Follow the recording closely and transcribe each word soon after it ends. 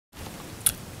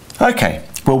Okay,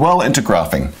 we're well into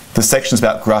graphing. This section is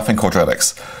about graphing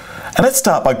quadratics. And let's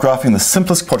start by graphing the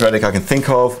simplest quadratic I can think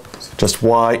of, just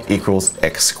y equals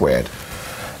x squared.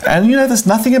 And you know, there's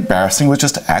nothing embarrassing with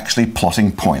just actually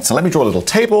plotting points. So let me draw a little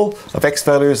table of x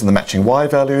values and the matching y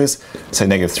values. Say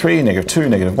 -3, -2,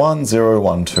 -1, 0,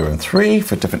 1, 2, and 3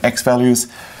 for different x values.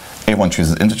 Everyone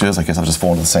chooses integers. I guess I've just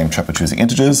fallen into the same trap of choosing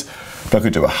integers. But I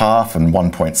could do a half and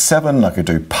 1.7. I could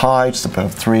do pi, just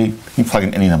above 3. You can plug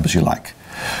in any numbers you like.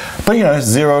 But you know,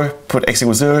 0, put x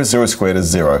equals 0, 0 squared is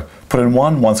 0. Put in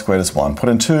 1, 1 squared is 1. Put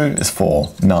in 2 is 4,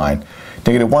 9.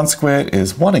 -1 squared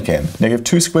is 1 again.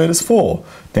 -2 squared is 4.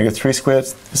 -3 squared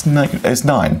is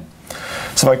 9.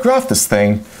 So if I graph this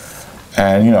thing,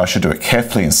 and you know, I should do it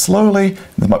carefully and slowly.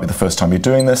 This might be the first time you're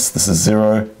doing this. This is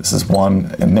 0, this is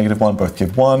 1, and -1 both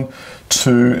give 1.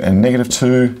 2 and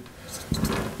 -2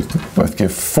 both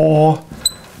give 4.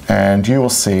 And you will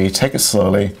see, take it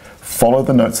slowly, follow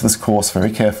the notes of this course very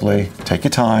carefully, take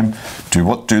your time,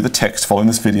 do the text following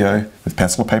this video with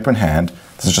pencil, paper, and hand.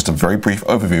 This is just a very brief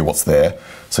overview of what's there.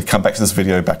 So come back to this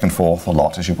video back and forth a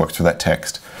lot as you work through that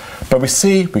text. But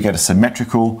we get a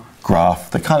symmetrical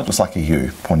graph that kind of looks like a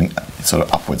U, pointing sort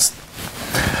of upwards.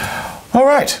 All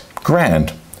right,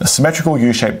 grand, a symmetrical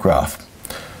U-shaped graph.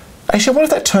 Actually, what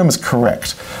if that term is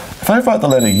correct? If I write the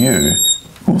letter U,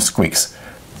 ooh, squeaks,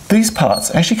 these parts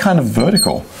are actually kind of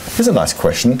vertical. Here's a nice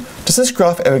question. Does this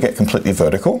graph ever get completely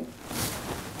vertical?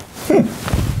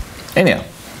 Anyhow,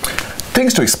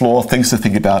 things to explore, things to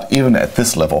think about, even at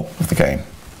this level of the game.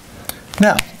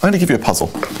 Now, I'm going to give you a puzzle.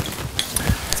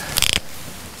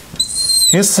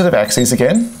 Here's a set of axes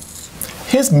again.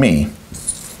 Here's me.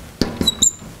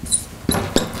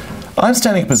 I'm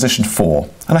standing at position 4,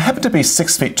 and I happen to be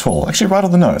 6 feet tall, actually right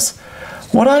on the nose.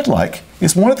 What I'd like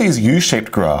is one of these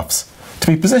U-shaped graphs to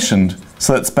be positioned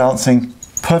so that it's balancing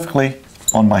perfectly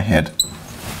on my head.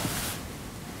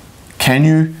 Can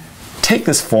you take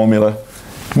this formula,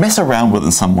 mess around with it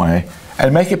in some way,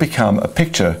 and make it become a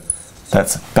picture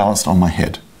that's balanced on my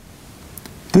head?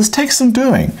 This takes some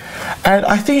doing, and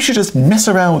I think you should just mess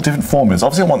around with different formulas.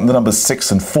 Obviously I want the numbers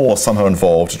 6 and 4 somehow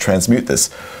involved to transmute this.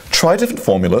 Try different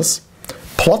formulas,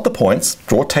 plot the points,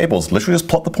 draw tables, literally just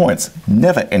plot the points.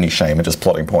 Never any shame in just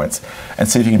plotting points, and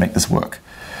see if you can make this work.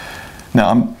 Now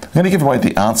I'm going to give away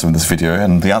the answer in this video,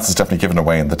 and the answer is definitely given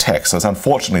away in the text. So it's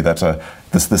unfortunately that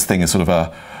this thing is sort of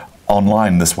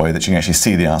online this way that you can actually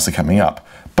see the answer coming up.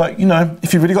 But you know,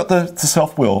 if you've really got the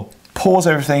self-will, pause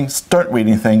everything, don't read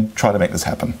anything, try to make this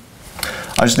happen.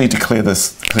 I just need to clear the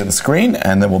screen,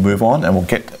 and then we'll move on and we'll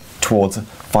get towards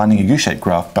finding a U-shaped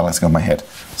graph balancing on my head.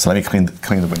 So let me clean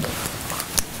the window.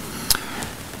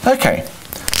 Okay,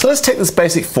 so let's take this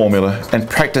basic formula and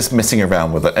practice messing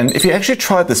around with it. And if you actually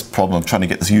tried this problem of trying to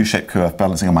get this U-shaped curve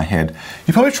balancing on my head,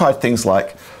 you probably tried things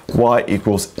like y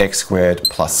equals x squared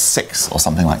plus 6 or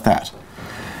something like that.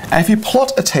 And if you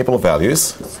plot a table of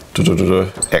values,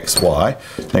 x, y,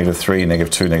 -3,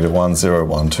 -2, -1, 0,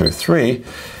 1, 2, 3,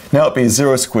 now it'd be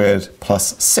 0 squared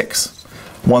plus 6,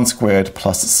 1 squared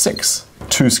plus 6,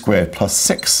 2 squared plus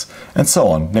 6, and so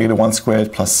on, -1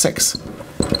 squared plus 6.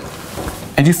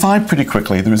 And you find pretty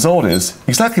quickly the result is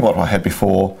exactly what I had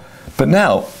before, but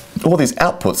now all these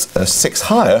outputs are 6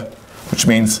 higher, which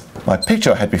means my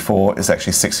picture I had before is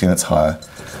actually 6 units higher.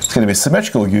 It's going to be a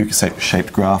symmetrical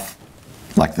U-shaped graph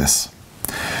like this.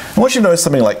 And once you know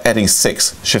something like adding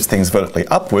 6 shifts things vertically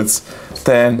upwards,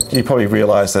 then you probably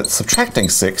realize that subtracting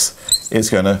 6 is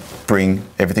going to bring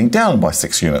everything down by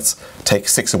 6 units, take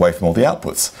 6 away from all the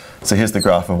outputs. So here's the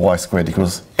graph of y squared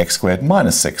equals x squared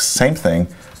minus 6. Same thing,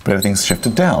 but everything's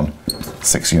shifted down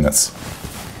 6 units.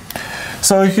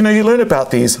 So you know, you learn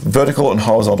about these vertical and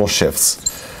horizontal shifts.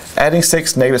 Adding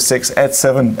 6, -6, add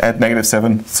 7, add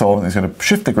 -7, so on. It's going to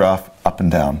shift the graph up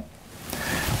and down.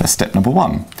 That's step number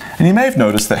 1. And you may have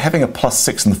noticed that having a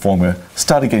 +6 in the formula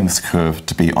started getting this curve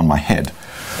to be on my head.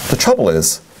 The trouble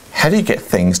is, how do you get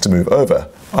things to move over?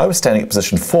 I was standing at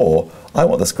position 4. I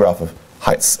want this graph of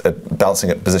heights balancing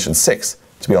at position 6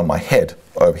 to be on my head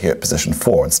over here at position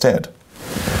 4 instead.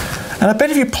 And I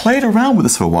bet if you played around with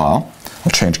this for a while,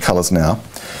 I'll change colors now,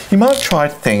 you might have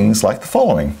tried things like the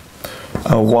following.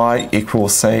 Y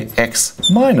equals, say, x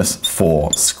minus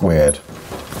 4 squared.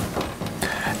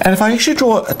 And if I actually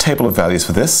draw a table of values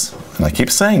for this, and I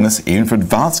keep saying this, even for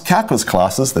advanced calculus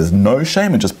classes, there's no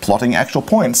shame in just plotting actual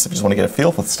points if you just want to get a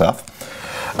feel for stuff.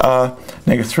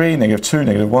 -3, -2,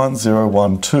 -1, 0,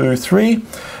 1, 2, 3.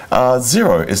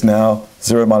 0 is now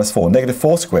 0 minus 4,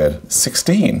 -4 squared,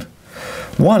 16.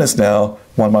 1 is now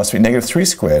 1 minus 3, -3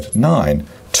 squared, 9.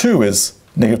 2 is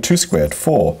 -2 squared,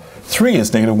 4. 3 is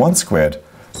 -1 squared,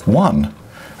 1.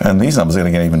 And these numbers are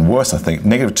going to get even worse, I think.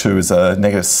 Negative 2 is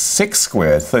negative 6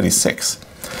 squared, 36.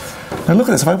 Now look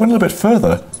at this, if I went a little bit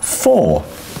further, 4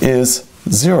 is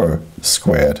 0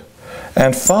 squared,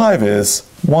 and 5 is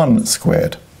 1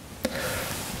 squared.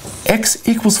 X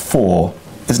equals 4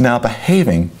 is now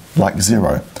behaving like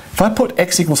 0. If I put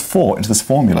x equals 4 into this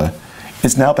formula,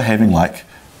 it's now behaving like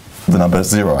the number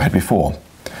 0 I had before.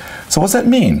 So what does that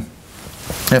mean?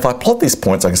 If I plot these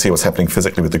points, I can see what's happening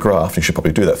physically with the graph. You should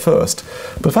probably do that first.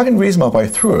 But if I can reason my way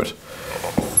through it,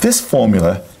 this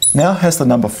formula now has the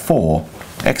number 4,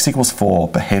 x equals 4,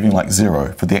 behaving like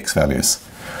 0 for the x values.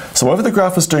 So whatever the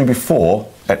graph was doing before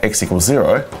at x equals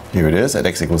 0, here it is at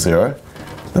x equals 0,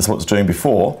 that's what it's doing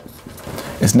before,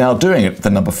 is now doing it with the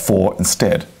number 4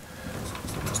 instead.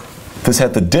 This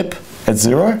had the dip at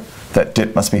 0, that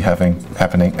dip must be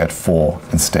happening at 4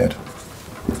 instead.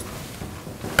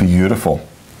 Beautiful.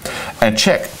 And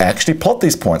check, actually plot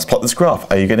these points, plot this graph.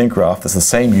 Are you getting a graph that's the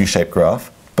same U-shaped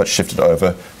graph, but shifted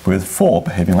over with 4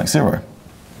 behaving like 0?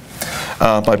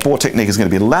 My board technique is going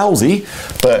to be lousy,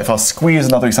 but if I squeeze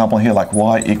another example here, like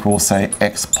y equals, say,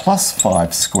 x plus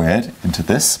 5 squared into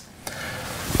this,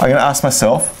 I'm going to ask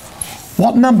myself,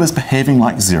 what number is behaving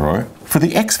like 0 for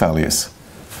the x values?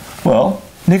 Well,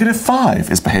 negative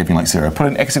 5 is behaving like 0. Put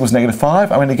in x equals negative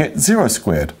 5, I'm going to get 0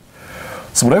 squared.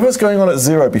 So whatever was going on at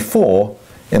 0 before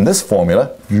in this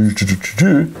formula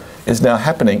is now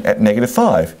happening at negative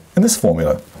 5 in this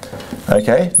formula.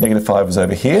 Okay, negative 5 is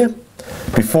over here.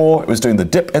 Before it was doing the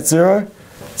dip at 0.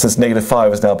 Since negative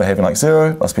 5 is now behaving like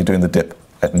 0, must be doing the dip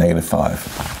at negative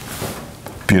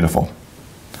 5. Beautiful.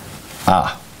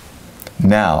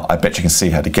 Now I bet you can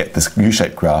see how to get this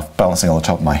U-shaped graph balancing on the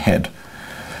top of my head.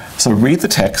 So read the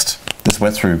text. This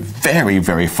went through very,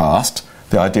 very fast.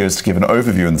 The idea is to give an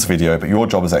overview in this video, but your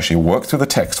job is actually work through the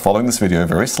text following this video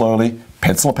very slowly,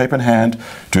 pencil or paper in hand,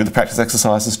 do the practice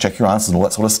exercises, check your answers and all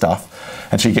that sort of stuff,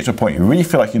 until you get to a point you really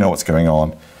feel like you know what's going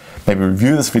on. Maybe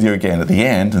review this video again at the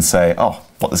end and say, oh,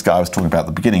 what this guy was talking about at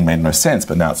the beginning made no sense,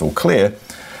 but now it's all clear.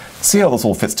 See how this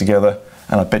all fits together,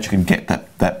 and I bet you can get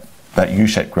that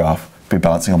U-shaped graph be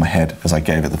balancing on my head as I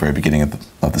gave at the very beginning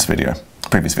of this video,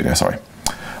 previous video, sorry.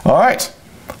 All right,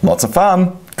 lots of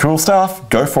fun, cool stuff,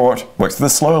 go for it, work through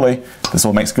this slowly. This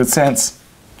all makes good sense.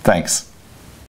 Thanks.